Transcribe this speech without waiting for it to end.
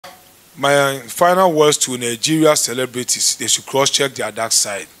My final words to Nigeria celebrities: they should cross-check their dark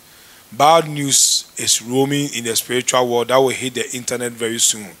side. Bad news is roaming in the spiritual world that will hit the internet very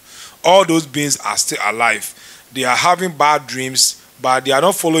soon. All those beings are still alive. They are having bad dreams, but they are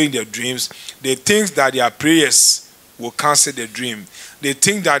not following their dreams. They think that their prayers will cancel the dream. They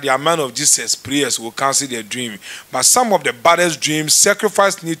think that their man of Jesus prayers will cancel their dream. But some of the baddest dreams,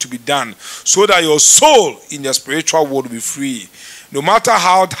 sacrifice need to be done so that your soul in the spiritual world will be free. No matter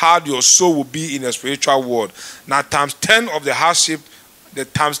how hard your soul will be in the spiritual world, now times 10 of the hardship, the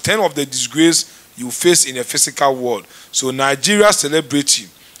times 10 of the disgrace you face in the physical world. So Nigeria celebrity,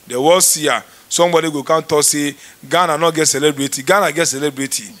 the world seer, somebody go come talk say Ghana not get celebrity, Ghana get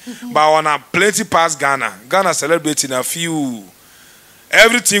celebrity. But when I plenty past Ghana celebrity na few.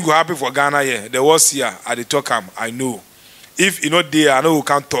 Everything will happen for Ghana here. The world seer at the talk I know. If you not there, I know you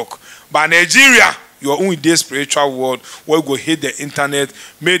can't talk. But Nigeria, you are only the spiritual world where you go hit the internet,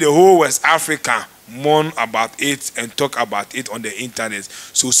 make the whole West Africa mourn about it and talk about it on the internet.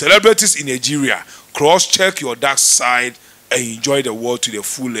 So celebrities in Nigeria, cross-check your dark side and enjoy the world to the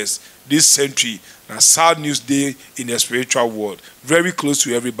fullest. This century, a sad news day in the spiritual world. Very close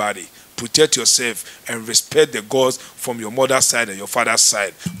to everybody. Protect yourself and respect the gods from your mother's side and your father's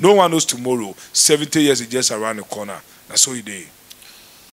side. No one knows tomorrow. 70 years is just around the corner. That's all you do.